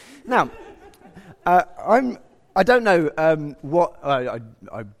Now, I don't know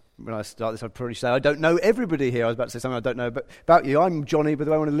when I start this, I'd probably say I don't know everybody here. I was about to say something I don't know about you. I'm Johnny, by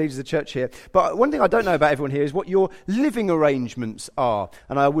the way, one of the leaders of the church here. But one thing I don't know about everyone here is what your living arrangements are.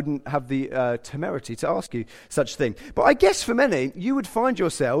 And I wouldn't have the temerity to ask you such a thing. But I guess for many, you would find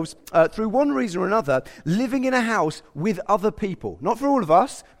yourselves, through one reason or another, living in a house with other people. Not for all of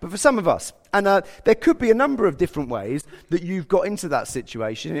us, but for some of us. And there could be a number of different ways that you've got into that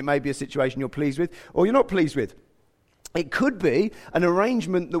situation. It may be a situation you're pleased with or you're not pleased with. It could be an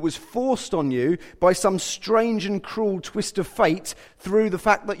arrangement that was forced on you by some strange and cruel twist of fate through the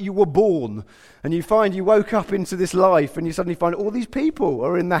fact that you were born. And you find you woke up into this life and you suddenly find all these people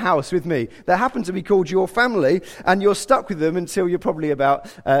are in the house with me that happen to be called your family, and you're stuck with them until you're probably about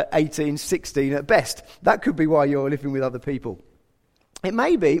 18, 16 at best. That could be why you're living with other people. It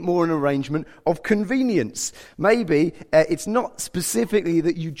may be more an arrangement of convenience. Maybe it's not specifically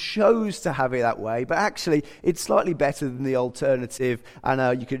that you chose to have it that way, but actually it's slightly better than the alternative,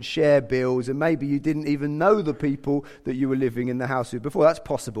 and you can share bills, and maybe you didn't even know the people that you were living in the house with before. That's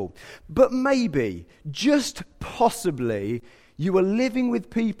possible. But maybe, just possibly, you were living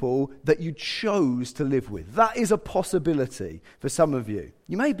with people that you chose to live with. That is a possibility for some of you.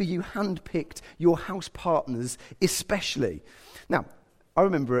 Maybe you handpicked your house partners especially. Now, I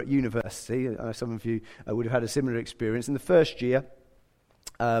remember at university, some of you would have had a similar experience, in the first year,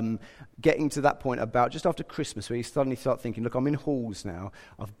 getting to that point about just after Christmas, where you suddenly start thinking, look, I'm in halls now,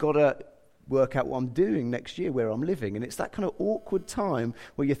 I've got to work out what I'm doing next year, where I'm living. And it's that kind of awkward time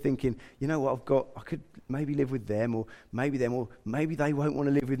where you're thinking, you know what, I could maybe live with them, or maybe they won't want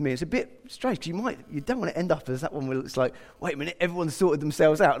to live with me. It's a bit strange, because you don't want to end up as that one where it's like, wait a minute, everyone's sorted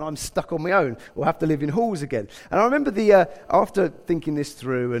themselves out and I'm stuck on my own, or have to live in halls again. And I remember after thinking this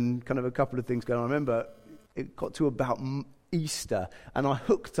through and kind of a couple of things going on, I remember it got to about Easter, and I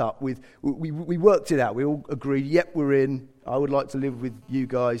hooked up with, we worked it out, we all agreed, yep, we're in. I would like to live with you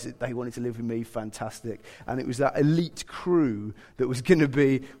guys. They wanted to live with me. Fantastic. And it was that elite crew that was going to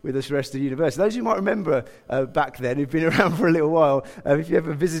be with us the rest of the university. Those who might remember back then, who've been around for a little while, if you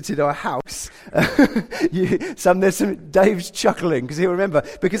ever visited our house, there's some Dave's chuckling because he'll remember.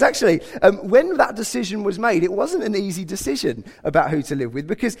 Because actually, when that decision was made, it wasn't an easy decision about who to live with.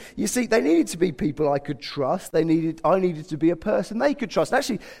 Because, you see, they needed to be people I could trust. I needed to be a person they could trust. And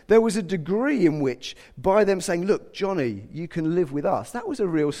actually, there was a degree in which, by them saying, look, Johnny, you can live with us. That was a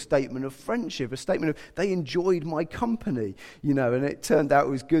real statement of friendship, a statement of they enjoyed my company, and it turned out it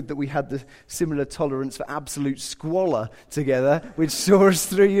was good that we had the similar tolerance for absolute squalor together, which saw us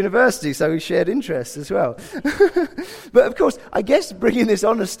through university, so we shared interests as well. But of course, I guess bringing this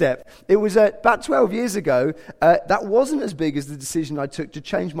on a step, it was about 12 years ago, that wasn't as big as the decision I took to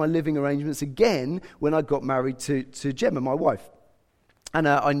change my living arrangements again when I got married to Gemma, my wife. And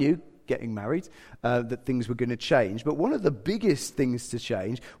I knew, getting married, that things were going to change. But one of the biggest things to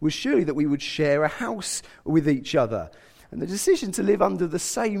change was surely that we would share a house with each other. And the decision to live under the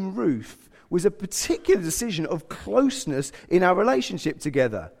same roof was a particular decision of closeness in our relationship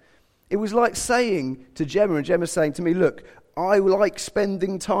together. It was like saying to Gemma, and Gemma saying to me, look, I like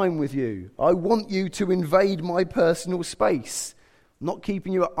spending time with you. I want you to invade my personal space. I'm not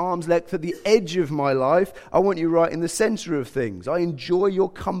keeping you at arm's length at the edge of my life. I want you right in the center of things. I enjoy your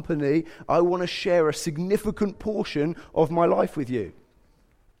company. I want to share a significant portion of my life with you.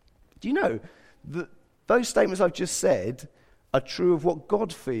 Do you know that those statements I've just said are true of what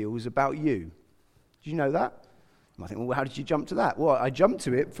God feels about you? Do you know that? I think, well, how did you jump to that? Well, I jumped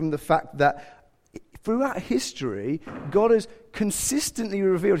to it from the fact that throughout history, God has consistently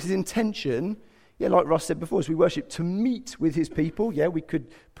revealed his intention. Yeah, like Ross said before, as we worship, to meet with his people. Yeah, we could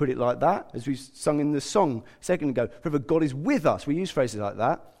put it like that, as we sung in the song a second ago. Forever God is with us. We use phrases like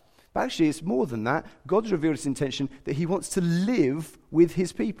that. But actually, it's more than that. God's revealed his intention that he wants to live with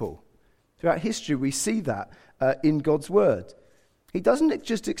his people. Throughout history, we see that in God's word. He doesn't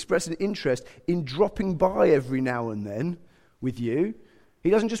just express an interest in dropping by every now and then with you. He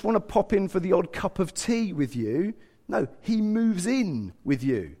doesn't just want to pop in for the odd cup of tea with you. No, he moves in with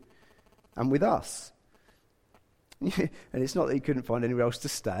you. And with us. And it's not that he couldn't find anywhere else to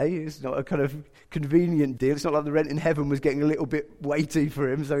stay. It's not a kind of convenient deal. It's not like the rent in heaven was getting a little bit weighty for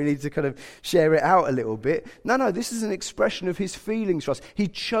him, so he needed to kind of share it out a little bit. No, this is an expression of his feelings for us. He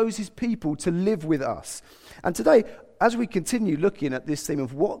chose his people to live with us. And today, as we continue looking at this theme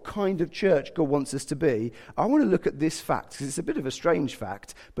of what kind of church God wants us to be, I want to look at this fact, because it's a bit of a strange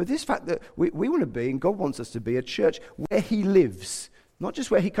fact, but this fact that we want to be, and God wants us to be, a church where he lives. Not just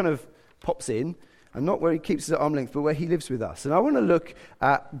where he kind of pops in And not where he keeps us at arm's length, but where he lives with us. And I want to look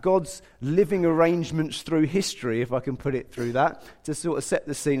at God's living arrangements through history, if I can put it through that, to sort of set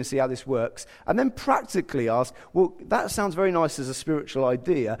the scene and see how this works. And then practically ask, well, that sounds very nice as a spiritual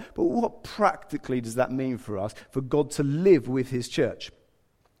idea, but what practically does that mean for us, for God to live with his church?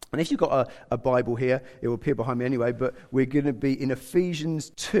 And if you've got a Bible here, it will appear behind me anyway, but we're going to be in Ephesians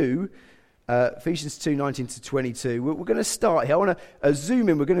 2, Ephesians 2, 19 to 22. We're going to start here. I want to zoom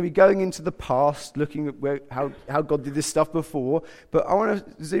in. We're going to be going into the past, looking at how God did this stuff before. But I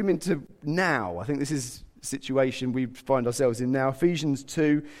want to zoom into now. I think this is the situation we find ourselves in now. Ephesians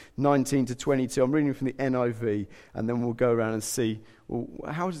 2, 19 to 22. I'm reading from the NIV, and then we'll go around and see, well,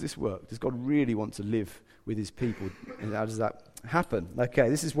 how does this work? Does God really want to live with his people? And how does that happen? Okay,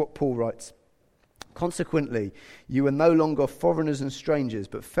 this is what Paul writes. Consequently, you are no longer foreigners and strangers,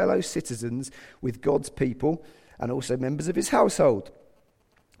 but fellow citizens with God's people and also members of his household,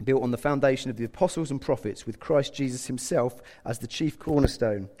 built on the foundation of the apostles and prophets, with Christ Jesus himself as the chief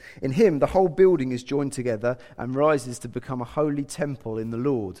cornerstone. In him, the whole building is joined together and rises to become a holy temple in the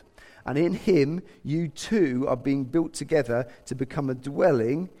Lord. And in him, you too are being built together to become a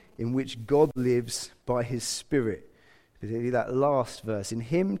dwelling in which God lives by his Spirit. Particularly that last verse. In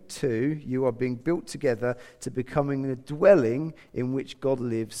him too you are being built together to becoming a dwelling in which God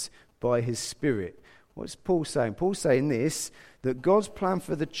lives by his Spirit. What's Paul saying? Paul's saying this, that God's plan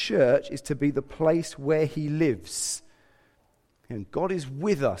for the church is to be the place where he lives. And God is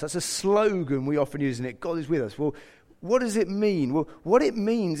with us. That's a slogan we often use, isn't it? God is with us. Well, what does it mean? Well, what it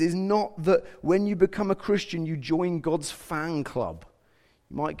means is not that when you become a Christian you join God's fan club.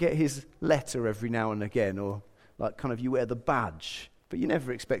 You might get his letter every now and again, or like kind of you wear the badge, but you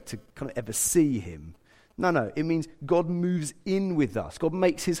never expect to kind of ever see him. No, it means God moves in with us. God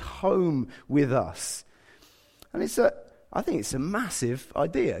makes his home with us. And I think it's a massive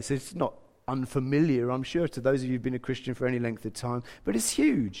idea. It's not unfamiliar, I'm sure, to those of you who've been a Christian for any length of time, but it's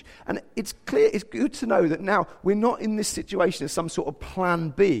huge. And it's clear, it's good to know that now we're not in this situation as some sort of plan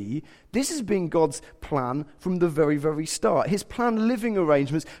B. This has been God's plan from the very, very start. His planned living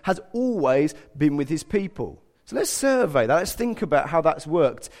arrangements has always been with his people. So let's survey that. Let's think about how that's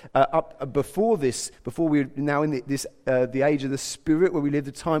worked up before this, before we're now in the age of the Spirit, where we live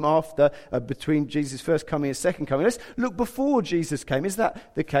the time after, between Jesus' first coming and second coming. Let's look before Jesus came. Is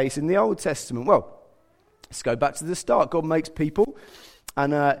that the case in the Old Testament? Well, let's go back to the start. God makes people,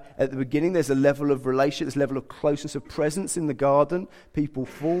 and at the beginning there's a level of relationship, there's a level of closeness of presence in the garden. People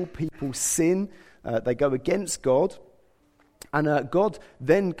fall, people sin, they go against God, and God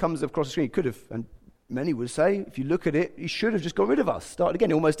then comes across the screen. He could have, and many would say, if you look at it, he should have just got rid of us. Started again.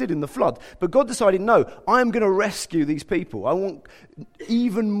 He almost did in the flood. But God decided, no, I'm going to rescue these people. I want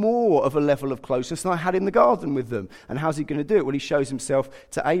even more of a level of closeness than I had in the garden with them. And how's he going to do it? Well, he shows himself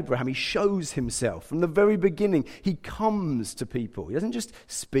to Abraham. He shows himself. From the very beginning, he comes to people. He doesn't just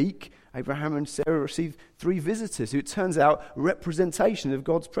speak. Abraham and Sarah received 3 visitors who, it turns out, representation of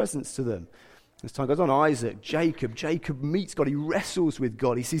God's presence to them. As time goes on, Isaac, Jacob meets God. He wrestles with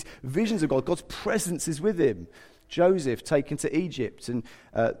God. He sees visions of God. God's presence is with him. Joseph taken to Egypt, and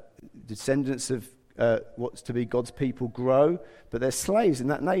descendants of what's to be God's people grow, but they're slaves in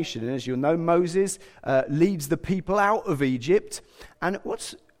that nation. And as you'll know, Moses leads the people out of Egypt. And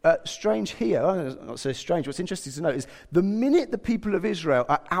what's strange here, not so strange, what's interesting to note is the minute the people of Israel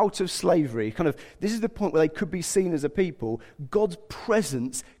are out of slavery, this is the point where they could be seen as a people, God's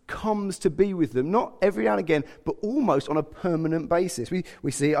presence comes to be with them, not every now and again, but almost on a permanent basis.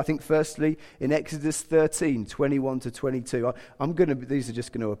 We see, I think, firstly, in Exodus 13, 21 to 22. These are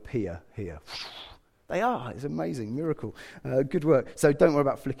just going to appear here. They are. It's an amazing miracle. Good work. So don't worry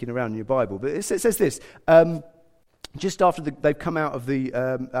about flicking around in your Bible. But it says this. Just after they've come out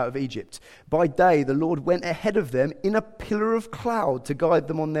of Egypt, by day the Lord went ahead of them in a pillar of cloud to guide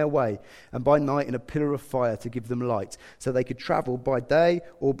them on their way, and by night in a pillar of fire to give them light, so they could travel by day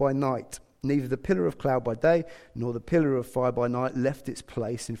or by night. Neither the pillar of cloud by day nor the pillar of fire by night left its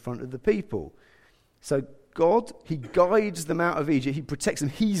place in front of the people. So God, he guides them out of Egypt, he protects them,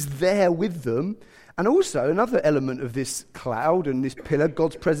 he's there with them. And also, another element of this cloud and this pillar,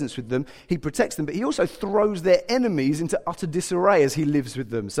 God's presence with them, he protects them, but he also throws their enemies into utter disarray as he lives with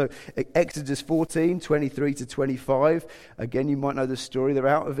them. So, Exodus 14, 23 to 25, again, you might know the story, they're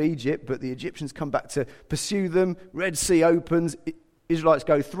out of Egypt, but the Egyptians come back to pursue them, Red Sea opens, Israelites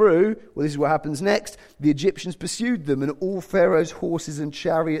go through. Well, this is what happens next. The Egyptians pursued them, and all Pharaoh's horses and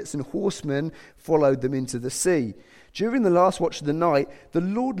chariots and horsemen followed them into the sea. During the last watch of the night, the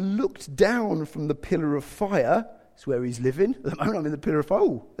Lord looked down from the pillar of fire. It's where he's living. At the moment, I'm in the pillar of fire.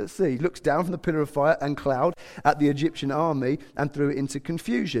 Oh, let's see. He looks down from the pillar of fire and cloud at the Egyptian army and threw it into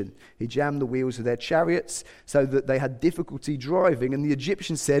confusion. He jammed the wheels of their chariots so that they had difficulty driving. And the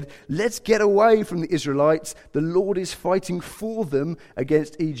Egyptians said, let's get away from the Israelites. The Lord is fighting for them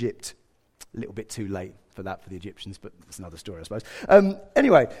against Egypt. A little bit too late for that for the Egyptians, but that's another story, I suppose.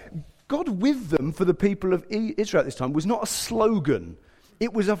 Anyway, God with them for the people of Israel at this time was not a slogan.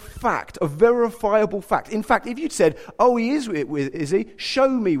 It was a fact, a verifiable fact. In fact, if you'd said, oh, he is he? Show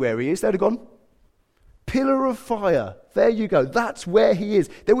me where he is. They'd have gone, pillar of fire. There you go. That's where he is.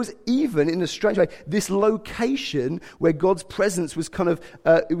 There was even, in a strange way, this location where God's presence was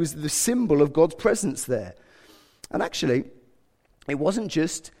it was the symbol of God's presence there. And actually, it wasn't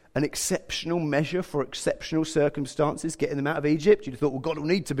just an exceptional measure for exceptional circumstances, getting them out of Egypt. You'd have thought, well, God will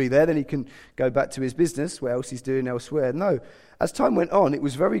need to be there, then he can go back to his business, what else he's doing elsewhere. No. As time went on, it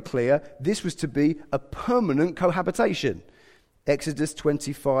was very clear this was to be a permanent cohabitation. Exodus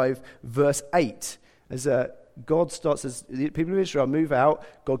 25, verse 8. As God starts, as the people of Israel move out,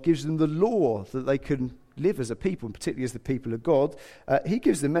 God gives them the law that they can live as a people, and particularly as the people of God. He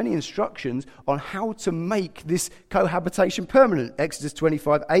gives them many instructions on how to make this cohabitation permanent. Exodus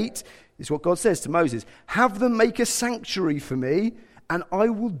 25, 8 is what God says to Moses. Have them make a sanctuary for me, and I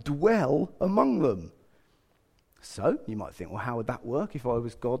will dwell among them. So, you might think, well, how would that work? If I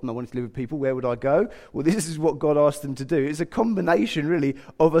was God and I wanted to live with people, where would I go? Well, this is what God asked them to do. It's a combination, really,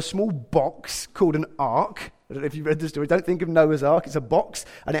 of a small box called an ark. I don't know if you've read the story. Don't think of Noah's Ark. It's a box,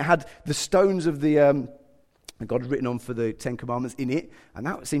 and it had the stones of the God had written on for the Ten Commandments in it, and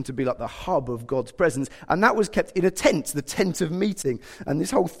that seemed to be like the hub of God's presence, and that was kept in a tent, the tent of meeting, and this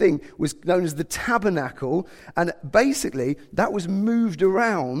whole thing was known as the tabernacle, and basically that was moved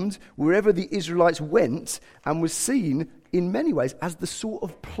around wherever the Israelites went and was seen in many ways as the sort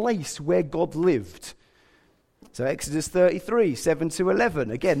of place where God lived. So Exodus 33, 7 to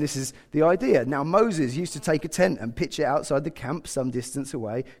 11. Again, this is the idea. Now Moses used to take a tent and pitch it outside the camp some distance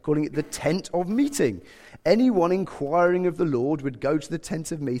away, calling it the tent of meeting. Anyone inquiring of the Lord would go to the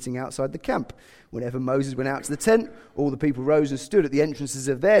tent of meeting outside the camp. Whenever Moses went out to the tent, all the people rose and stood at the entrances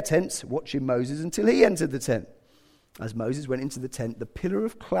of their tents, watching Moses until he entered the tent. As Moses went into the tent, the pillar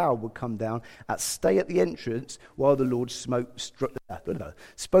of cloud would come down and stay at the entrance while the Lord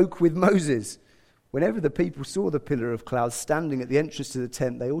spoke with Moses. Whenever the people saw the pillar of cloud standing at the entrance to the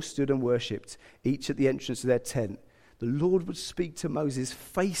tent, they all stood and worshipped, each at the entrance of their tent. The Lord would speak to Moses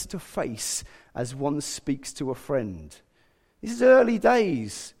face to face as one speaks to a friend. This is early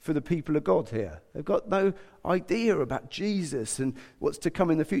days for the people of God here. They've got no idea about Jesus and what's to come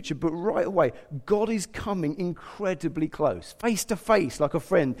in the future, but right away, God is coming incredibly close, face to face like a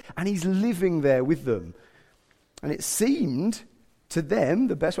friend, and he's living there with them. And it seemed to them,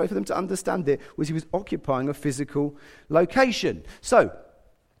 the best way for them to understand it was he was occupying a physical location. So,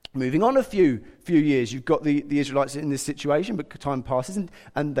 moving on a few years, you've got the Israelites in this situation, but time passes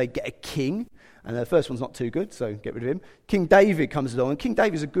and they get a king. And the first one's not too good, so get rid of him. King David comes along, and King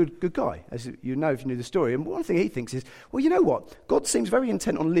David's a good guy, as you know if you knew the story. And one thing he thinks is, well, you know what? God seems very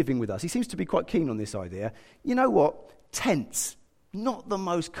intent on living with us. He seems to be quite keen on this idea. You know what? Tents, not the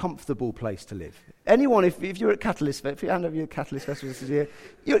most comfortable place to live. Anyone, if you're at Catalyst, if you hand over your Catalyst Festival this year,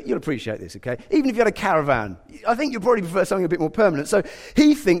 you'll appreciate this, okay? Even if you had a caravan, I think you'll probably prefer something a bit more permanent. So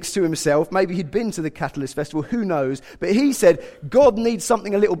he thinks to himself, maybe he'd been to the Catalyst Festival, who knows, but he said, God needs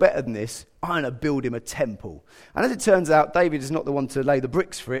something a little better than this. I'm going to build him a temple. And as it turns out, David is not the one to lay the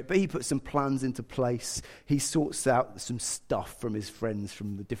bricks for it, but he puts some plans into place. He sorts out some stuff from his friends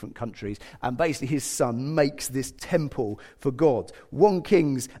from the different countries, and basically his son makes this temple for God. 1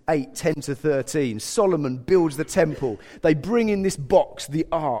 Kings 8, 10 to 13. Solomon builds the temple. They bring in this box, the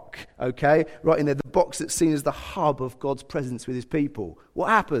ark, okay? Right in there, the box that's seen as the hub of God's presence with his people. What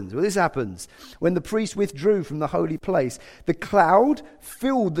happens? Well, this happens. When the priest withdrew from the holy place, the cloud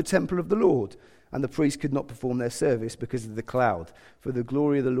filled the temple of the Lord, and the priests could not perform their service because of the cloud, for the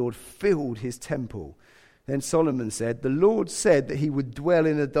glory of the Lord filled his temple. Then Solomon said, the Lord said that he would dwell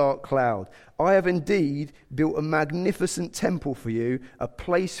in a dark cloud. I have indeed built a magnificent temple for you, a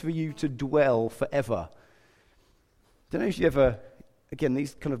place for you to dwell forever. Don't know if you ever, again,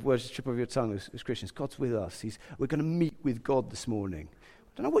 these kind of words trip over your tongue as Christians. God's with us. We're going to meet with God this morning. I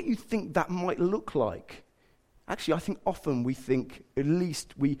don't know what you think that might look like. Actually, I think often we think, at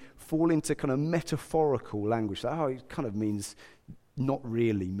least we fall into kind of metaphorical language. Like, it kind of means not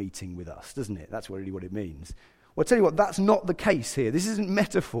really meeting with us, doesn't it? That's really what it means. Well, I tell you what, that's not the case here. This isn't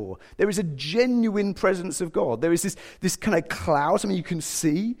metaphor. There is a genuine presence of God. There is this kind of cloud, something you can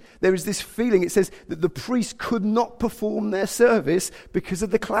see. There is this feeling. It says that the priests could not perform their service because of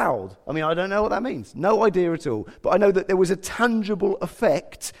the cloud. I mean, I don't know what that means. No idea at all. But I know that there was a tangible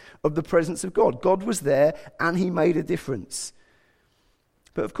effect of the presence of God. God was there and he made a difference.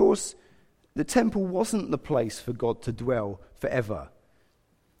 But of course, the temple wasn't the place for God to dwell forever.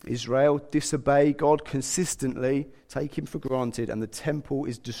 Israel disobey God consistently, take him for granted, and the temple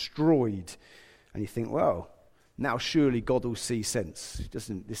is destroyed. And you think, well, now surely God will see sense.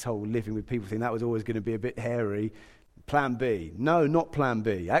 Doesn't this whole living with people thing, that was always going to be a bit hairy? Plan B. No, not plan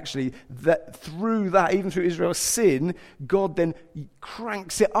B. Actually, even through Israel's sin, God then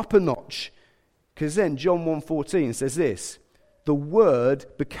cranks it up a notch. Because then John 1:14 says this, the Word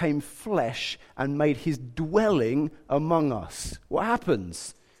became flesh and made his dwelling among us. What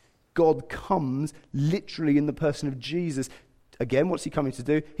happens? God comes literally in the person of Jesus. Again, what's he coming to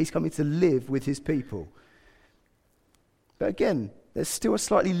do? He's coming to live with his people. But again, there's still a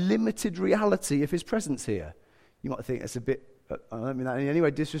slightly limited reality of his presence here. You might think that's a bit, I don't mean that in any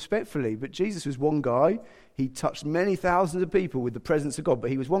way disrespectfully, but Jesus was one guy. He touched many thousands of people with the presence of God, but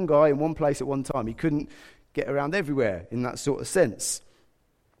he was one guy in one place at one time. He couldn't get around everywhere in that sort of sense.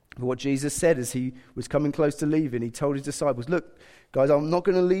 But what Jesus said as he was coming close to leaving, he told his disciples, look, guys, I'm not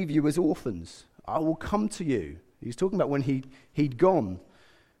going to leave you as orphans. I will come to you. He was talking about when he'd gone.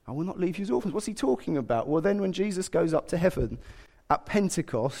 I will not leave you as orphans. What's he talking about? Well, then when Jesus goes up to heaven at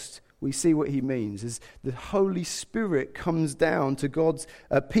Pentecost, we see what he means. As the Holy Spirit comes down to God's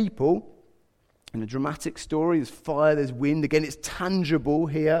people. In a dramatic story, there's fire, there's wind. Again, it's tangible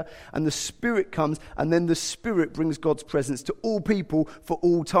here. And the Spirit comes, and then the Spirit brings God's presence to all people for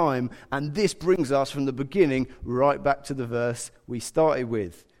all time. And this brings us from the beginning right back to the verse we started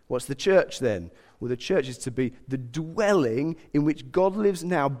with. What's the church then? Well, the church is to be the dwelling in which God lives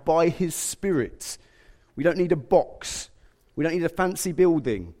now by his Spirit. We don't need a box. We don't need a fancy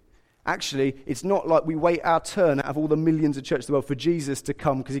building. Actually, it's not like we wait our turn out of all the millions of churches in the world for Jesus to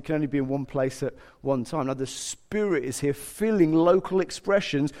come because he can only be in one place at one time. Now, the Spirit is here filling local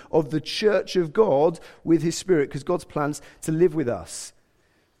expressions of the church of God with his Spirit because God's plans to live with us.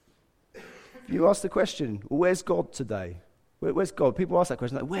 You ask the question, well, where's God today? Where's God? People ask that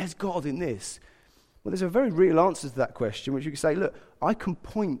question, like, where's God in this? Well, there's a very real answer to that question, which you can say, look, I can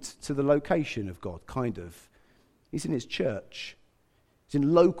point to the location of God, kind of. He's in his church.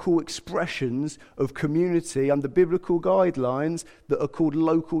 In local expressions of community under biblical guidelines that are called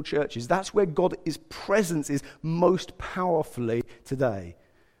local churches. That's where God's presence is most powerfully today.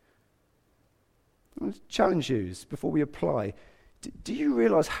 I want to challenge you before we apply. Do you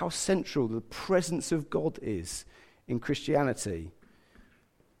realize how central the presence of God is in Christianity?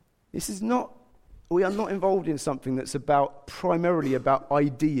 We are not involved in something that's primarily about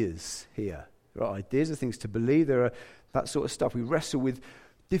ideas here. There are ideas, of things to believe, there are that sort of stuff. We wrestle with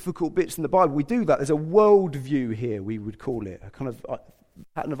difficult bits in the Bible. We do that. There's a worldview here, we would call it, a kind of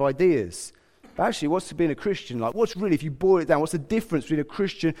pattern of ideas. But actually, what's being a Christian like? What's really, if you boil it down, what's the difference between a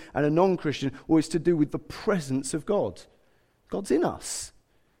Christian and a non-Christian? Well, it's to do with the presence of God. God's in us.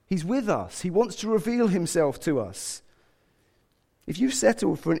 He's with us. He wants to reveal himself to us. If you've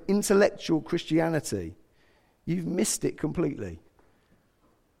settled for an intellectual Christianity, you've missed it completely.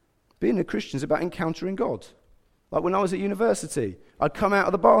 Being a Christian is about encountering God. Like when I was at university, I'd come out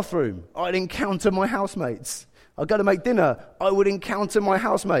of the bathroom, I'd encounter my housemates. I'd go to make dinner, I would encounter my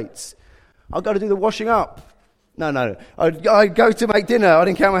housemates. I'd go to do the washing up. No. I'd go to make dinner, I'd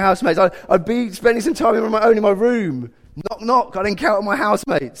encounter my housemates. I'd be spending some time on my own in my room. Knock, knock, I'd encounter my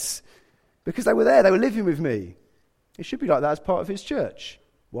housemates. Because they were there, they were living with me. It should be like that as part of his church.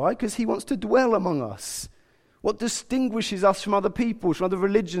 Why? Because he wants to dwell among us. What distinguishes us from other peoples, from other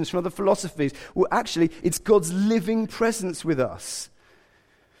religions, from other philosophies? Well, actually, it's God's living presence with us.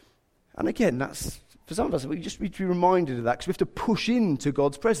 And again, that's, for some of us, we just need to be reminded of that because we have to push into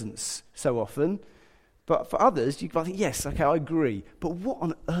God's presence so often. But for others, you might think, yes, okay, I agree. But what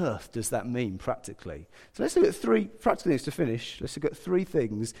on earth does that mean practically? So let's look at three practical things to finish. Let's look at three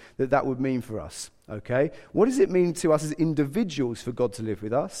things that would mean for us. Okay? What does it mean to us as individuals for God to live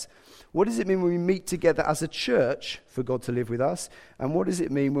with us? What does it mean when we meet together as a church for God to live with us? And what does it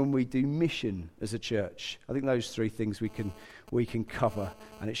mean when we do mission as a church? I think those three things we can cover,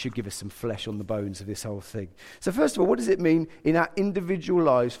 and it should give us some flesh on the bones of this whole thing. So first of all, what does it mean in our individual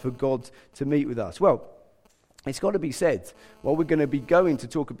lives for God to meet with us? Well, it's got to be said, while we're going to be going to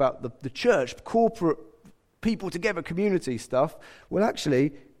talk about the church, corporate, people together, community stuff, well,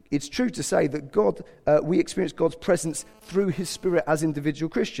 actually, it's true to say that we experience God's presence through his Spirit as individual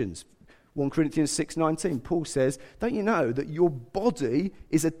Christians. 1 Corinthians 6:19, Paul says, don't you know that your body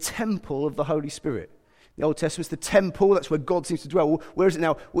is a temple of the Holy Spirit? The Old Testament's the temple, that's where God seems to dwell. Well, where is it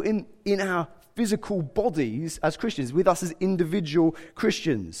now? Well, in our physical bodies as Christians, with us as individual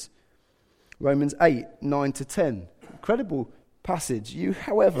Christians. Romans 8:9-10. Incredible passage. You,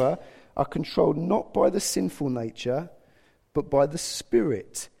 however, are controlled not by the sinful nature, but by the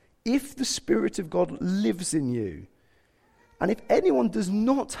Spirit, if the Spirit of God lives in you. And if anyone does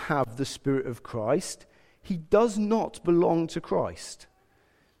not have the Spirit of Christ, he does not belong to Christ.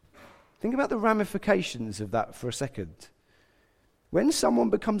 Think about the ramifications of that for a second. When someone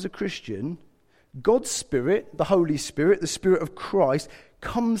becomes a Christian, God's Spirit, the Holy Spirit, the Spirit of Christ,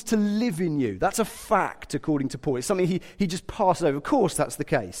 comes to live in you. That's a fact, according to Paul. It's something he just passes over. Of course, that's the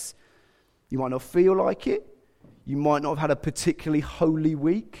case. You might not feel like it. You might not have had a particularly holy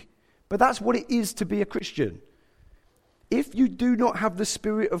week. But that's what it is to be a Christian. If you do not have the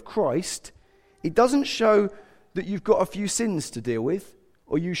Spirit of Christ, it doesn't show that you've got a few sins to deal with,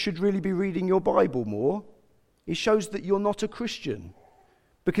 or you should really be reading your Bible more. It shows that you're not a Christian.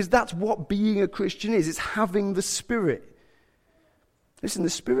 Because that's what being a Christian is. It's having the Spirit. Listen, the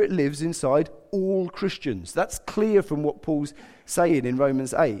Spirit lives inside all Christians. That's clear from what Paul's saying in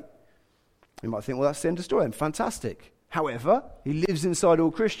Romans 8. You might think, well, that's the end of the story. Fantastic. However, he lives inside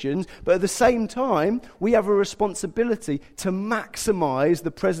all Christians, but at the same time, we have a responsibility to maximize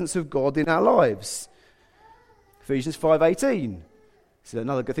the presence of God in our lives. Ephesians 5:18. This is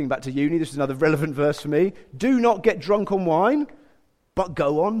another good thing back to uni. This is another relevant verse for me. Do not get drunk on wine, but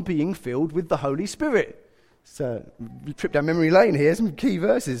go on being filled with the Holy Spirit. So, trip down memory lane here, some key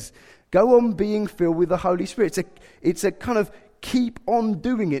verses. Go on being filled with the Holy Spirit. It's a kind of keep on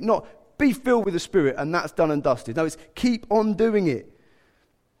doing it, not be filled with the Spirit and that's done and dusted. No, it's keep on doing it.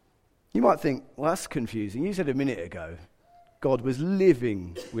 You might think, well, that's confusing. You said a minute ago, God was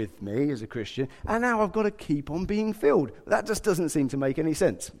living with me as a Christian, and now I've got to keep on being filled. That just doesn't seem to make any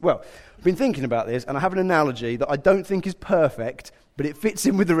sense. Well, I've been thinking about this, and I have an analogy that I don't think is perfect, but it fits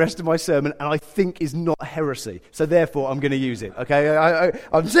in with the rest of my sermon, and I think is not heresy. So therefore, I'm going to use it, okay?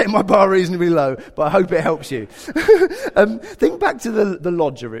 I'm setting my bar reasonably low, but I hope it helps you. Think back to the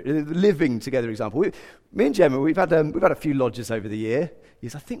lodger, the living together example. Me and Gemma, we've had a few lodgers over the years.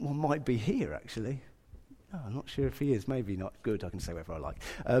 I think one might be here, actually. Oh, I'm not sure if he is. Maybe not. Good, I can say whatever I like.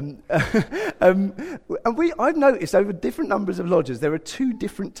 I've noticed over different numbers of lodgers, there are two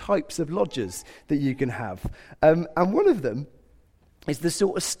different types of lodgers that you can have. And one of them is the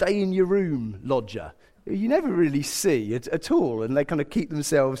sort of stay-in-your-room lodger. You never really see at all, and they kind of keep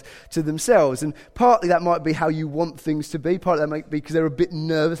themselves to themselves. And partly that might be how you want things to be. Partly that might be because they're a bit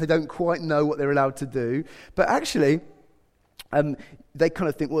nervous. They don't quite know what they're allowed to do. But actually, they kind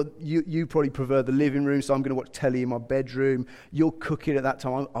of think, well, you probably prefer the living room, so I'm going to watch telly in my bedroom. You'll cook it at that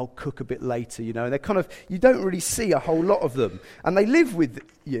time. I'll cook a bit later, you know. And they're kind of, you don't really see a whole lot of them. And they live with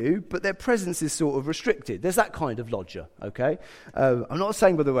you, but their presence is sort of restricted. There's that kind of lodger, okay? I'm not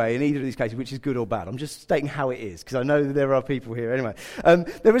saying, by the way, in either of these cases, which is good or bad. I'm just stating how it is, because I know that there are people here. Anyway,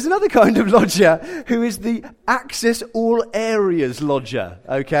 there is another kind of lodger who is the access all areas lodger,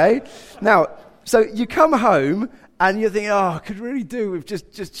 okay? Now, so you come home, and you're thinking, I could really do with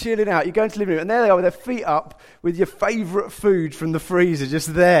just chilling out. You go into the living room, and there they are with their feet up, with your favourite food from the freezer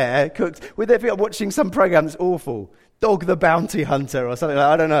just there, cooked, with their feet up watching some programme that's awful. Dog the Bounty Hunter or something like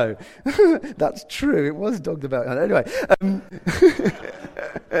that. I don't know. That's true. It was Dog the Bounty Hunter. Anyway.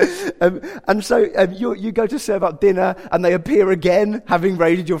 And so you go to serve up dinner, and they appear again, having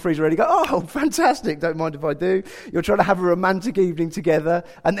raided your freezer already. Go, oh, fantastic. Don't mind if I do. You're trying to have a romantic evening together,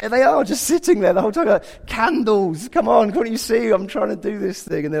 and there they are, just sitting there the whole time. Like, candles. Come on, can't you see? I'm trying to do this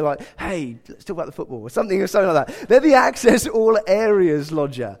thing. And they're like, hey, let's talk about the football or something like that. They're the access all areas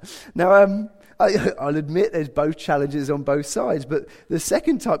lodger. Now, I'll admit there's both challenges on both sides, but the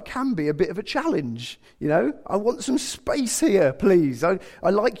second type can be a bit of a challenge. You know, I want some space here, please. I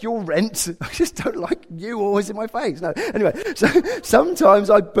like your rent. I just don't like you always in my face. No, anyway, so sometimes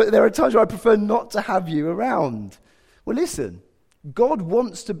but there are times where I prefer not to have you around. Well, listen, God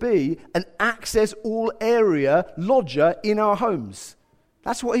wants to be an access all area lodger in our homes.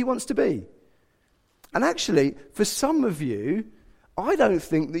 That's what he wants to be. And actually, for some of you, I don't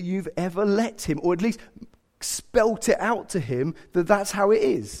think that you've ever let him, or at least spelt it out to him, that that's how it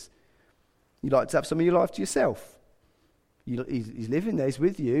is. You like to have some of your life to yourself. He's living there, he's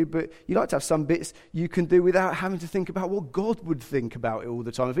with you, but you like to have some bits you can do without having to think about what God would think about it all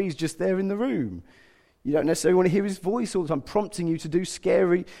the time if he's just there in the room. You don't necessarily want to hear his voice all the time, prompting you to do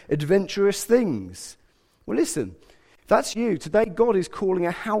scary, adventurous things. Well, listen, if that's you, today God is calling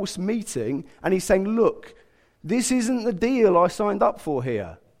a house meeting, and he's saying, look, this isn't the deal I signed up for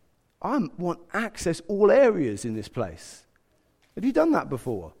here. I want access all areas in this place. Have you done that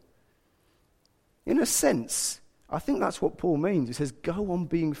before? In a sense, I think that's what Paul means. He says, go on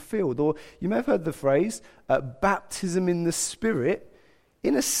being filled. Or you may have heard the phrase, baptism in the Spirit.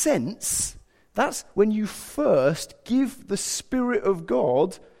 In a sense, that's when you first give the Spirit of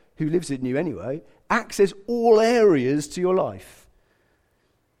God, who lives in you anyway, access all areas to your life.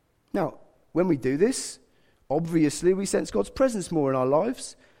 Now, when we do this, obviously we sense God's presence more in our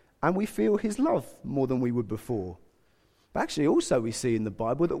lives, and we feel his love more than we would before. But actually also we see in the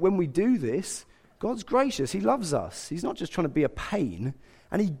Bible that when we do this, God's gracious, he loves us. He's not just trying to be a pain,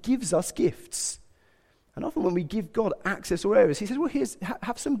 and he gives us gifts. And often when we give God access or areas, he says, well,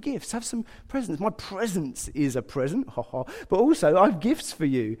 have some gifts, have some presents. My presence is a present, but also I have gifts for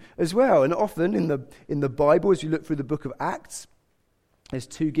you as well. And often in the Bible, as you look through the book of Acts, there's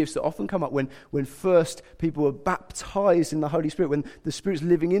two gifts that often come up when first people are baptized in the Holy Spirit, when the Spirit's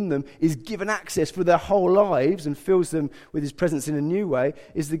living in them, is given access for their whole lives and fills them with his presence in a new way,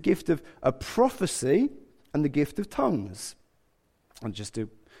 is the gift of a prophecy and the gift of tongues. And just to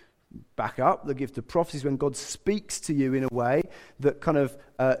back up, the gift of prophecy is when God speaks to you in a way that kind of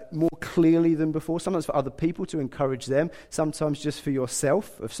more clearly than before, sometimes for other people to encourage them, sometimes just for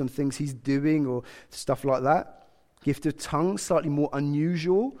yourself of some things he's doing or stuff like that. Gift of tongues, slightly more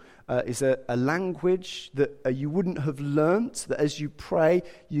unusual, is a language that you wouldn't have learnt, that as you pray,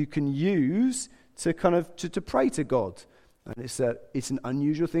 you can use to kind of to pray to God. And it's an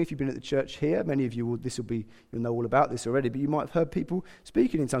unusual thing. If you've been at the church here, many of you you'll know all about this already, but you might have heard people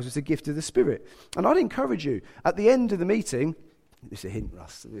speaking in tongues. It's a gift of the Spirit. And I'd encourage you, at the end of the meeting, it's a hint,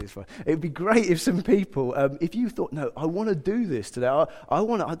 Russ. It would be great if some people, if you thought, no, I want to do this today. I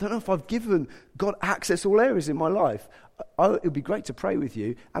don't know if I've given God access all areas in my life. It would be great to pray with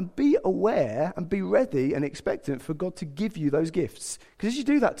you and be aware and be ready and expectant for God to give you those gifts. Because as you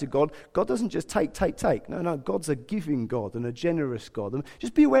do that to God, God doesn't just take. No, God's a giving God and a generous God. And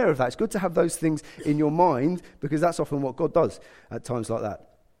just be aware of that. It's good to have those things in your mind because that's often what God does at times like that.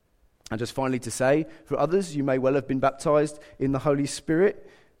 And just finally to say, for others, you may well have been baptized in the Holy Spirit,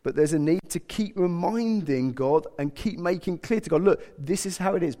 but there's a need to keep reminding God and keep making clear to God, look, this is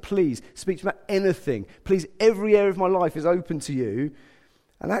how it is. Please, speak to me about anything. Please, every area of my life is open to you.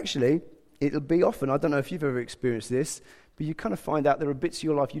 And actually, it'll be often, I don't know if you've ever experienced this, but you kind of find out there are bits of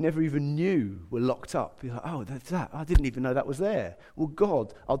your life you never even knew were locked up. You're like, oh, that's that. I didn't even know that was there. Well,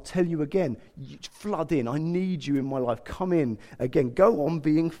 God, I'll tell you again, you flood in. I need you in my life. Come in again. Go on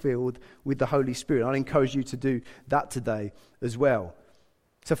being filled with the Holy Spirit. I'd encourage you to do that today as well.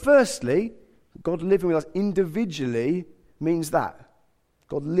 So firstly, God living with us individually means that.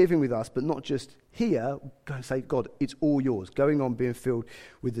 God living with us, but not just here. Go and say, God, it's all yours. Going on being filled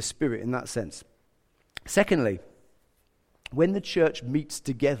with the Spirit in that sense. Secondly, when the church meets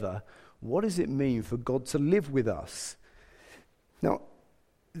together, what does it mean for God to live with us? Now,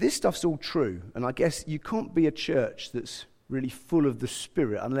 this stuff's all true, and I guess you can't be a church that's really full of the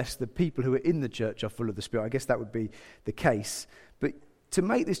Spirit unless the people who are in the church are full of the Spirit. I guess that would be the case. But to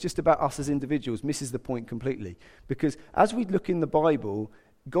make this just about us as individuals misses the point completely. Because as we look in the Bible,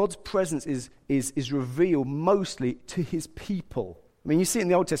 God's presence is revealed mostly to his people. I mean, you see it in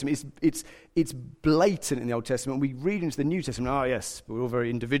the Old Testament, it's blatant in the Old Testament. We read into the New Testament, oh yes, we're all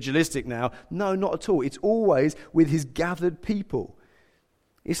very individualistic now. No, not at all. It's always with his gathered people.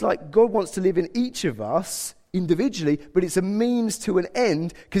 It's like God wants to live in each of us individually, but it's a means to an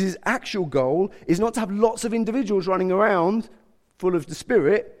end, because his actual goal is not to have lots of individuals running around full of the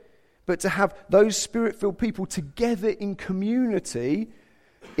Spirit, but to have those Spirit-filled people together in community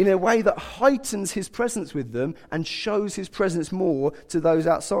in a way that heightens his presence with them and shows his presence more to those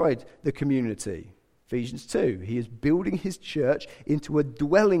outside the community. Ephesians 2, he is building his church into a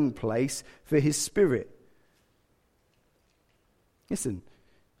dwelling place for his Spirit. Listen,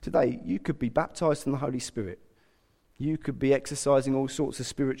 today you could be baptized in the Holy Spirit. You could be exercising all sorts of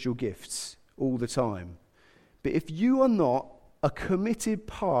spiritual gifts all the time. But if you are not a committed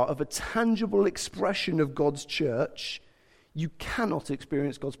part of a tangible expression of God's church, you cannot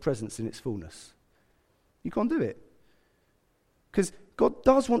experience God's presence in its fullness. You can't do it. Because God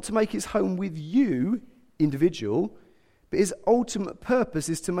does want to make his home with you, individual, but his ultimate purpose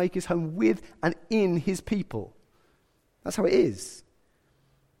is to make his home with and in his people. That's how it is.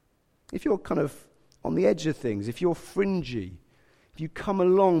 If you're kind of on the edge of things, if you're fringy, if you come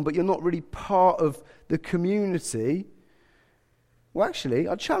along but you're not really part of the community, well, actually,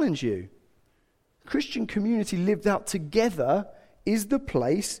 I challenge you. Christian community lived out together is the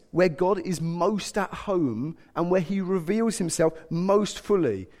place where God is most at home and where he reveals himself most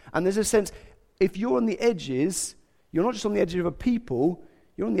fully. And there's a sense, if you're on the edges, you're not just on the edge of a people,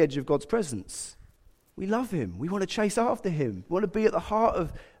 you're on the edge of God's presence. We love him. We want to chase after him. We want to be at the heart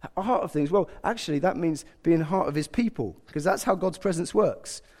of things. Well, actually, that means being the heart of his people, because that's how God's presence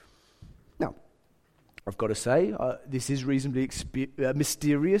works. Now, I've got to say, this is reasonably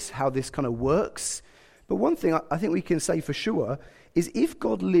mysterious how this kind of works. But one thing I think we can say for sure is if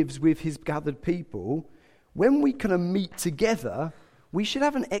God lives with his gathered people, when we kind of meet together, we should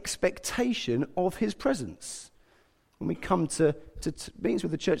have an expectation of his presence. When we come to meetings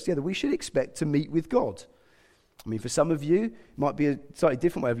with the church together, we should expect to meet with God. I mean, for some of you, it might be a slightly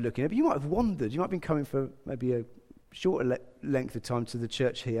different way of looking at it, but you might have wandered. You might have been coming for maybe a shorter length of time to the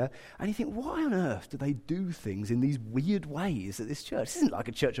church here, and you think, why on earth do they do things in these weird ways at this church? This isn't like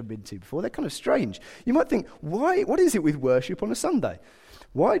a church I've been to before. They're kind of strange. You might think, what is it with worship on a Sunday?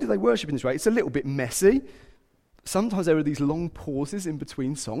 Why do they worship in this way? It's a little bit messy. Sometimes there are these long pauses in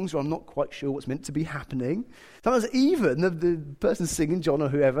between songs where I'm not quite sure what's meant to be happening. Sometimes even the person singing, John or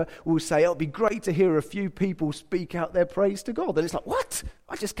whoever, will say, it'll be great to hear a few people speak out their praise to God. And it's like, what?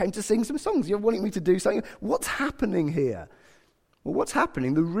 I just came to sing some songs. You're wanting me to do something? What's happening here? Well, what's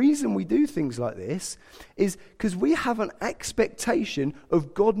happening? The reason we do things like this is because we have an expectation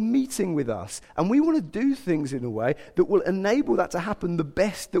of God meeting with us. And we want to do things in a way that will enable that to happen the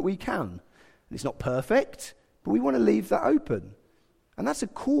best that we can. And it's not perfect, but we want to leave that open. And that's a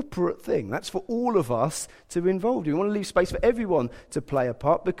corporate thing. That's for all of us to be involved in. We want to leave space for everyone to play a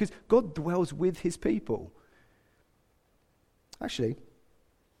part because God dwells with his people. Actually,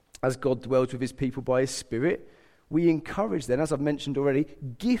 as God dwells with his people by his Spirit, we encourage then, as I've mentioned already,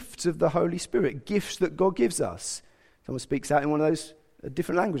 gifts of the Holy Spirit, gifts that God gives us. Someone speaks out in one of those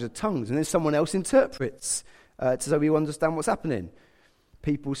different languages, tongues, and then someone else interprets so we understand what's happening.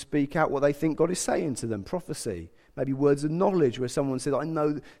 People speak out what they think God is saying to them, prophecy, maybe words of knowledge where someone says, I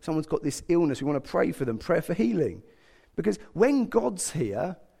know someone's got this illness, we want to pray for them, prayer for healing. Because when God's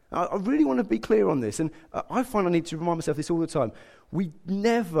here, I really want to be clear on this, and I find I need to remind myself this all the time. We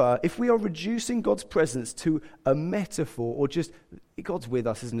never, if we are reducing God's presence to a metaphor or just, God's with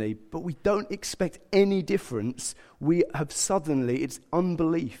us, isn't he? But we don't expect any difference, we have suddenly, it's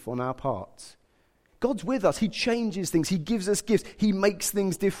unbelief on our part. God's with us. He changes things. He gives us gifts. He makes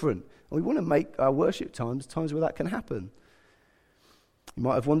things different. And we want to make our worship times where that can happen. You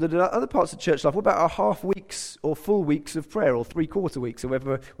might have wondered at other parts of church life. What about our half weeks or full weeks of prayer or 3/4 weeks or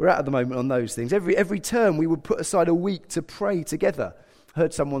wherever we're at the moment on those things? Every term we would put aside a week to pray together. I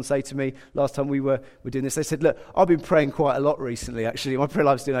heard someone say to me last time we were doing this, they said, look, I've been praying quite a lot recently, actually. My prayer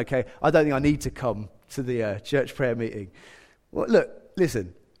life's doing okay. I don't think I need to come to the church prayer meeting. Well, look,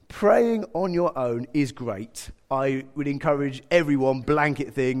 listen. Praying on your own is great. I would encourage everyone,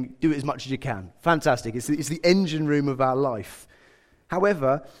 blanket thing, do it as much as you can. Fantastic. It's the engine room of our life.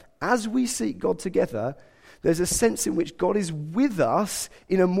 However, as we seek God together, there's a sense in which God is with us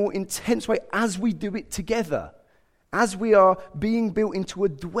in a more intense way as we do it together. As we are being built into a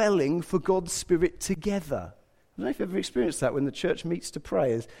dwelling for God's Spirit together. I don't know if you've ever experienced that when the church meets to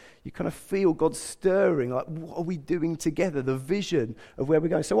pray, as you kind of feel God stirring, like what are we doing together, the vision of where we're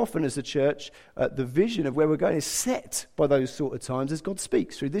going. So often as a church, the vision of where we're going is set by those sort of times as God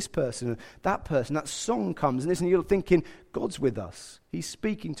speaks through this person, that song comes, and you're thinking, God's with us, he's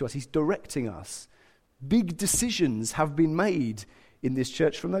speaking to us, he's directing us. Big decisions have been made in this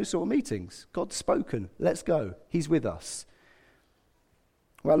church from those sort of meetings. God's spoken, let's go, he's with us.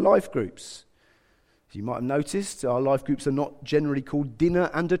 Well, life groups. As you might have noticed, our life groups are not generally called dinner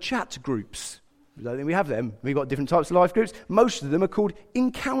and a chat groups. I don't think we have them. We've got different types of life groups. Most of them are called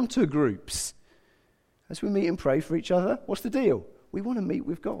encounter groups. As we meet and pray for each other, what's the deal? We want to meet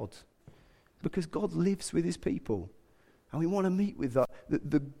with God because God lives with his people. And we want to meet with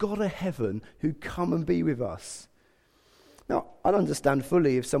the God of heaven who come and be with us. Now, I'd understand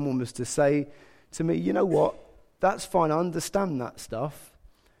fully if someone was to say to me, you know what, that's fine, I understand that stuff.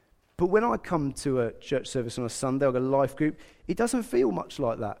 But when I come to a church service on a Sunday or a life group, it doesn't feel much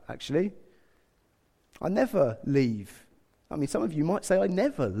like that, actually. I never leave. I mean, some of you might say I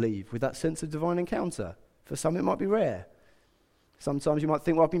never leave with that sense of divine encounter. For some, it might be rare. Sometimes you might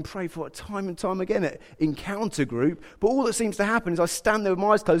think, well, I've been prayed for time and time again at encounter group, but all that seems to happen is I stand there with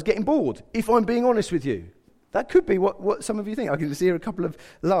my eyes closed getting bored, if I'm being honest with you. That could be what some of you think. I can just hear a couple of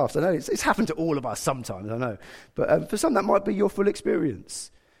laughs. I know it's happened to all of us sometimes, I know. But for some, that might be your full experience.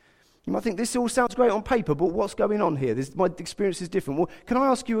 You might think, this all sounds great on paper, but what's going on here? My experience is different. Well, can I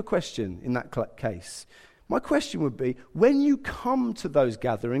ask you a question in that case? My question would be, when you come to those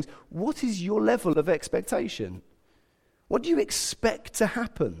gatherings, what is your level of expectation? What do you expect to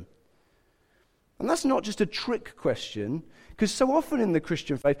happen? And that's not just a trick question, because so often in the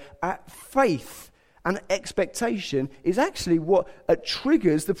Christian faith And expectation is actually what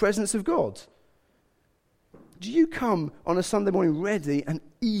triggers the presence of God. Do you come on a Sunday morning ready and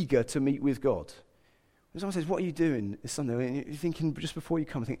eager to meet with God? When someone says, what are you doing this Sunday? And you're thinking, just before you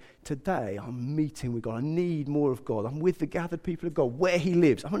come, I think, today I'm meeting with God. I need more of God. I'm with the gathered people of God, where he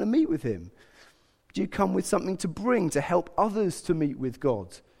lives. I want to meet with him. Do you come with something to bring to help others to meet with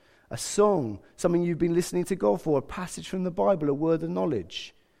God? A song, something you've been listening to God for, a passage from the Bible, a word of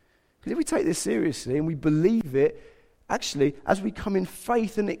knowledge. Because if we take this seriously and we believe it, actually, as we come in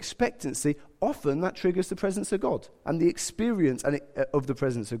faith and expectancy, often that triggers the presence of God and the experience of the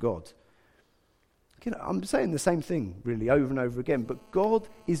presence of God. You know, I'm saying the same thing, really, over and over again, but God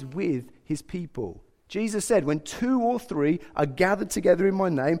is with his people. Jesus said, when 2 or 3 are gathered together in my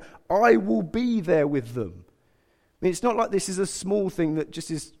name, I will be there with them. I mean, it's not like this is a small thing that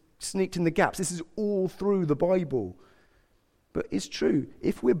just is sneaked in the gaps. This is all through the Bible. But it's true.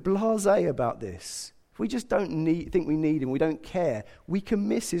 If we're blasé about this, if we just don't think we need him, we don't care, we can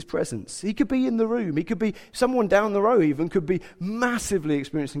miss his presence. He could be in the room. He could be someone down the row even could be massively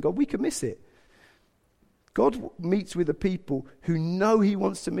experiencing God. We could miss it. God meets with the people who know he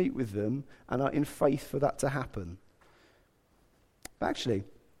wants to meet with them and are in faith for that to happen. But actually,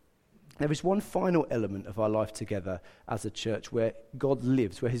 there is one final element of our life together as a church where God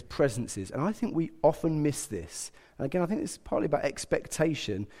lives, where his presence is. And I think we often miss this. And again, I think it's partly about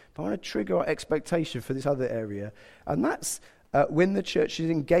expectation, but I want to trigger our expectation for this other area. And that's when the church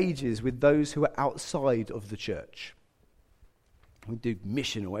engages with those who are outside of the church. We do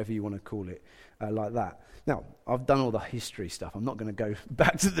mission or whatever you want to call it, like that. Now, I've done all the history stuff. I'm not going to go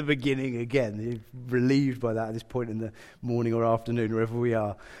back to the beginning again. You're relieved by that at this point in the morning or afternoon, wherever we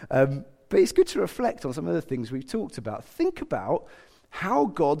are. But it's good to reflect on some of the things we've talked about. Think about how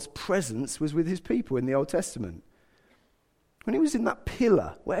God's presence was with his people in the Old Testament. When he was in that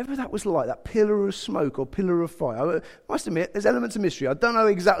pillar, whatever that was like, that pillar of smoke or pillar of fire, I must admit, there's elements of mystery. I don't know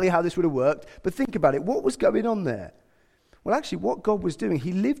exactly how this would have worked, but think about it. What was going on there? Well, actually, what God was doing,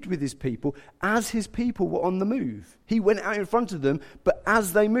 he lived with his people as his people were on the move. He went out in front of them, but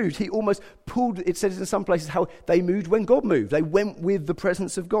as they moved, he almost pulled, it says in some places how they moved when God moved. They went with the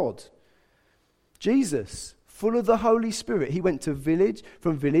presence of God. Jesus, full of the Holy Spirit, he went from village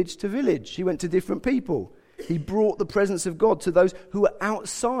to village. He went to different people. He brought the presence of God to those who were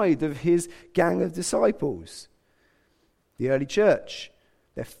outside of his gang of disciples. The early church,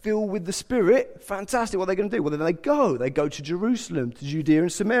 they're filled with the Spirit. Fantastic. What are they going to do? Well, then they go. They go to Jerusalem, to Judea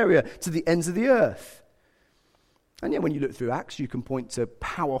and Samaria, to the ends of the earth. And yet when you look through Acts, you can point to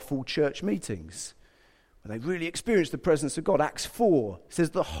powerful church meetings where they really experienced the presence of God. Acts 4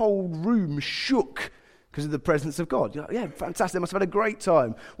 says the whole room shook because of the presence of God. You're like, yeah, fantastic. They must have had a great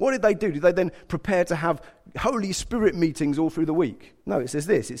time. What did they do? Did they then prepare to have Holy Spirit meetings all through the week? No, it says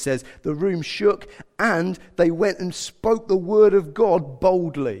this. It says the room shook and they went and spoke the word of God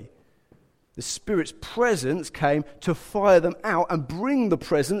boldly. The Spirit's presence came to fire them out and bring the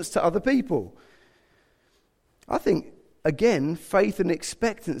presence to other people. I think, again, faith and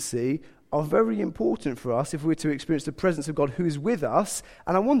expectancy are very important for us if we're to experience the presence of God who is with us.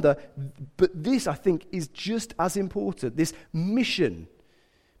 And I wonder, but this, I think, is just as important, this mission.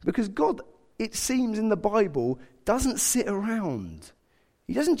 Because God, it seems in the Bible, doesn't sit around.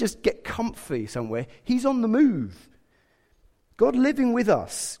 He doesn't just get comfy somewhere. He's on the move. God living with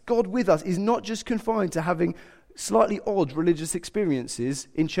us, God with us, is not just confined to having slightly odd religious experiences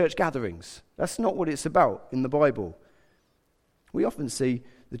in church gatherings. That's not what it's about in the Bible. We often see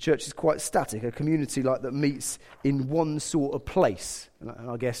the church is quite static, a community like that meets in one sort of place. And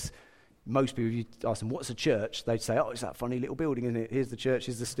I guess most people, if you ask them, what's a church? They'd say, oh, it's that funny little building, isn't it? Here's the church,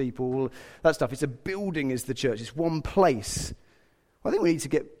 here's the steeple, that stuff. It's a building is the church. It's one place. Well, I think we need to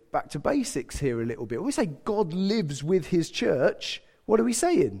get back to basics here a little bit. When we say God lives with his church, what are we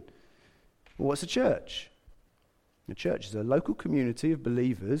saying? Well, what's a church? A church is a local community of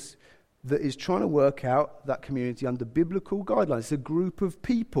believers that is trying to work out that community under biblical guidelines. It's a group of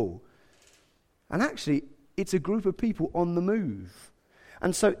people. And actually, it's a group of people on the move.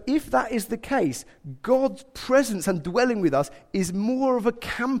 And so if that is the case, God's presence and dwelling with us is more of a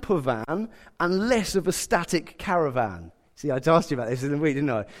camper van and less of a static caravan. See, I asked you about this in the week, didn't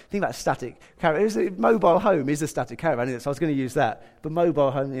I? Think about static caravan. Mobile home is a static caravan, isn't it? So I was going to use that. But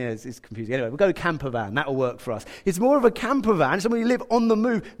mobile home, yeah, it's confusing. Anyway, we'll go to camper van. That'll work for us. It's more of a camper van, somewhere you live on the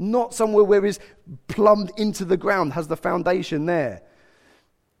move, not somewhere where it's plumbed into the ground, has the foundation there.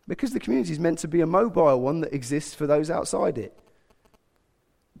 Because the community is meant to be a mobile one that exists for those outside it.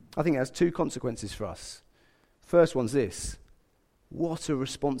 I think it has 2 consequences for us. First one's this. What a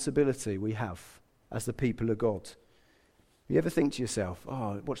responsibility we have as the people of God. You ever think to yourself,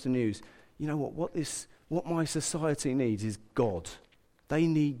 oh, watch the news. you know what my society needs is God. They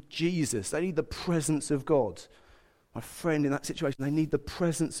need Jesus. They need the presence of God. My friend, in that situation, they need the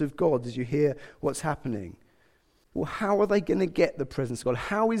presence of God as you hear what's happening. Well, how are they going to get the presence of God?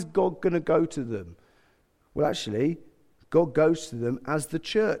 How is God going to go to them? Well, actually, God goes to them as the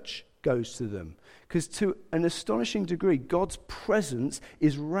church goes to them. Because to an astonishing degree, God's presence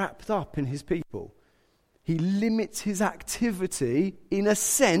is wrapped up in his people. He limits his activity, in a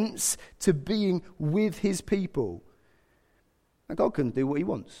sense, to being with his people. And God can do what he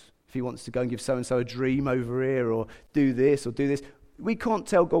wants. If he wants to go and give so-and-so a dream over here, or do this, or do this. We can't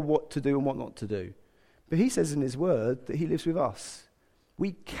tell God what to do and what not to do. But he says in his word that he lives with us.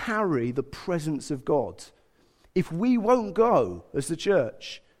 We carry the presence of God. If we won't go as the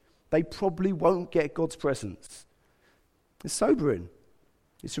church, they probably won't get God's presence. It's sobering.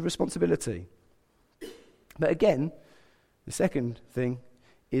 It's a responsibility. But again, the second thing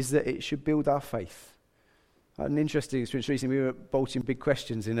is that it should build our faith. I had an interesting experience recently. We were bolting big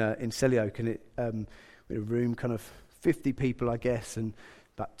questions in Selly and we had a room, kind of 50 people, I guess, and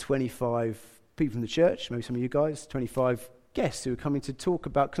about 25 people from the church, maybe some of you guys, 25 guests who were coming to talk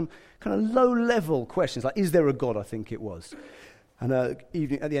about some kind of low-level questions, like, is there a God, I think it was. And at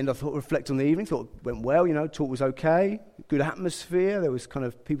the end, I thought, reflect on the evening, thought it went well, talk was okay, good atmosphere, there was kind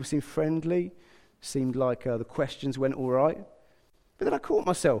of, people seemed friendly, seemed like the questions went all right. But then I caught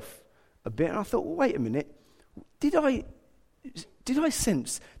myself a bit, and I thought, well, wait a minute, did I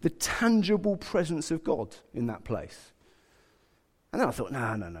sense the tangible presence of God in that place? And then I thought,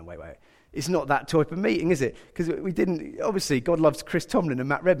 no, wait. It's not that type of meeting, is it? Because we didn't, obviously, God loves Chris Tomlin and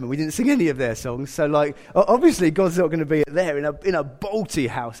Matt Redman. We didn't sing any of their songs. So, obviously, God's not going to be there in a bolty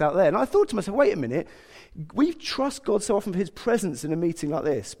house out there. And I thought to myself, wait a minute. We trust God so often for his presence in a meeting like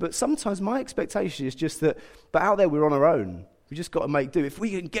this. But sometimes my expectation is just that, but out there we're on our own. We just got to make do. If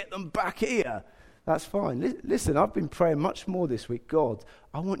we can get them back here, that's fine. Listen, I've been praying much more this week. God,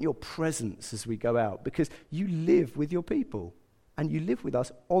 I want your presence as we go out, because you live with your people. And you live with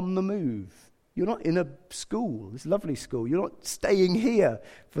us on the move. You're not in a school, this lovely school. You're not staying here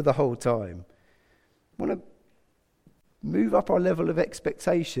for the whole time. I want to move up our level of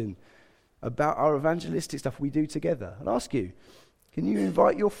expectation about our evangelistic stuff we do together. I'll ask you, can you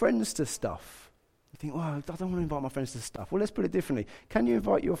invite your friends to stuff? You think, I don't want to invite my friends to stuff. Well, let's put it differently. Can you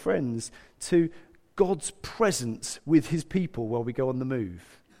invite your friends to God's presence with his people while we go on the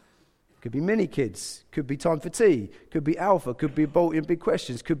move? Could be mini kids, could be time for tea, could be alpha, could be bolting big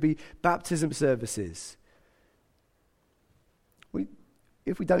questions, could be baptism services.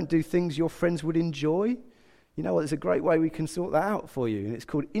 If we don't do things your friends would enjoy, you know what, there's a great way we can sort that out for you, and it's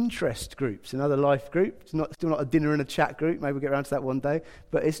called interest groups, another life group. It's still not a dinner and a chat group, maybe we'll get around to that one day,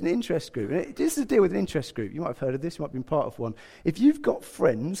 but it's an interest group. And this is the deal with an interest group. You might have heard of this, you might have been part of one. If you've got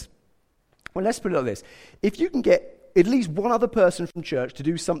friends, well, let's put it like this. If you can get at least one other person from church to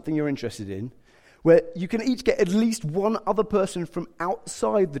do something you're interested in, where you can each get at least one other person from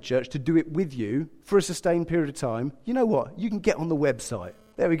outside the church to do it with you for a sustained period of time, you know what? You can get on the website.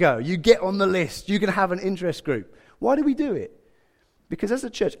 There we go. You get on the list. You can have an interest group. Why do we do it? Because as a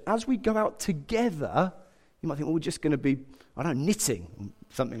church, as we go out together, you might think, well, we're just going to be, knitting,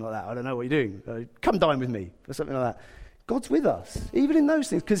 something like that. I don't know what you're doing. Come dine with me, or something like that. God's with us, even in those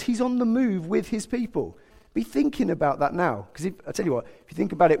things, because he's on the move with his people. Be thinking about that now. Because I tell you what, if you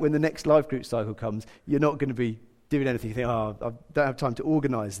think about it when the next life group cycle comes, you're not going to be doing anything. You think, I don't have time to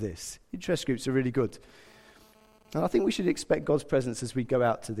organise this. Interest groups are really good. And I think we should expect God's presence as we go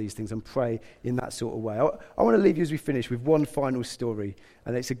out to these things and pray in that sort of way. I want to leave you as we finish with one final story.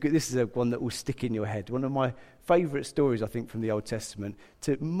 And this is one that will stick in your head. One of my favourite stories, I think, from the Old Testament.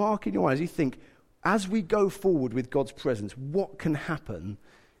 To mark in your mind as you think, as we go forward with God's presence, what can happen?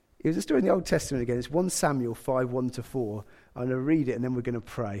 It was a story in the Old Testament again. It's 1 Samuel 5, 1-4. I'm going to read it and then we're going to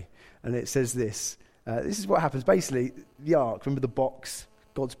pray. And it says this. This is what happens. Basically, the ark, remember the box,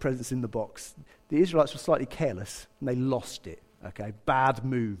 God's presence in the box. The Israelites were slightly careless and they lost it. Okay, bad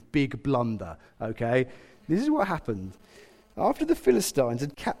move, big blunder. Okay, this is what happened. After the Philistines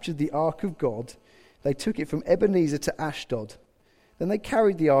had captured the ark of God, they took it from Ebenezer to Ashdod. Then they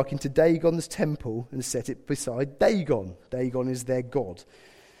carried the ark into Dagon's temple and set it beside Dagon. Dagon is their god.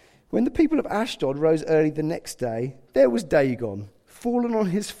 When the people of Ashdod rose early the next day, there was Dagon, fallen on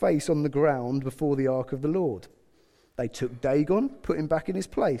his face on the ground before the ark of the Lord. They took Dagon, put him back in his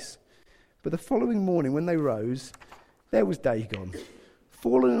place. But the following morning when they rose, there was Dagon,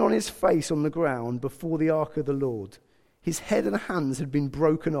 fallen on his face on the ground before the ark of the Lord. His head and hands had been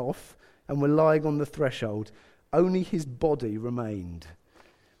broken off and were lying on the threshold. Only his body remained.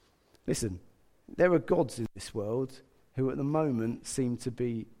 Listen, there are gods in this world who at the moment seem to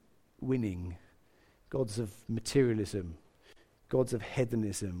be winning, gods of materialism, gods of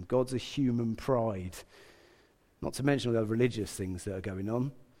hedonism, gods of human pride, not to mention all the other religious things that are going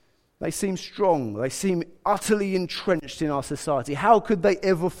on. They seem strong. They seem utterly entrenched in our society. How could they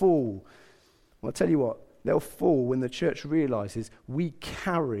ever fall? Well, I'll tell you what, they'll fall when the church realizes we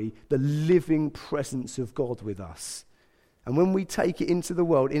carry the living presence of God with us. And when we take it into the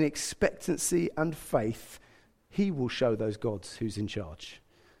world in expectancy and faith, he will show those gods who's in charge.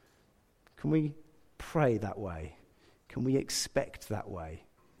 Can we pray that way? Can we expect that way?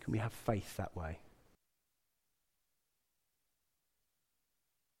 Can we have faith that way?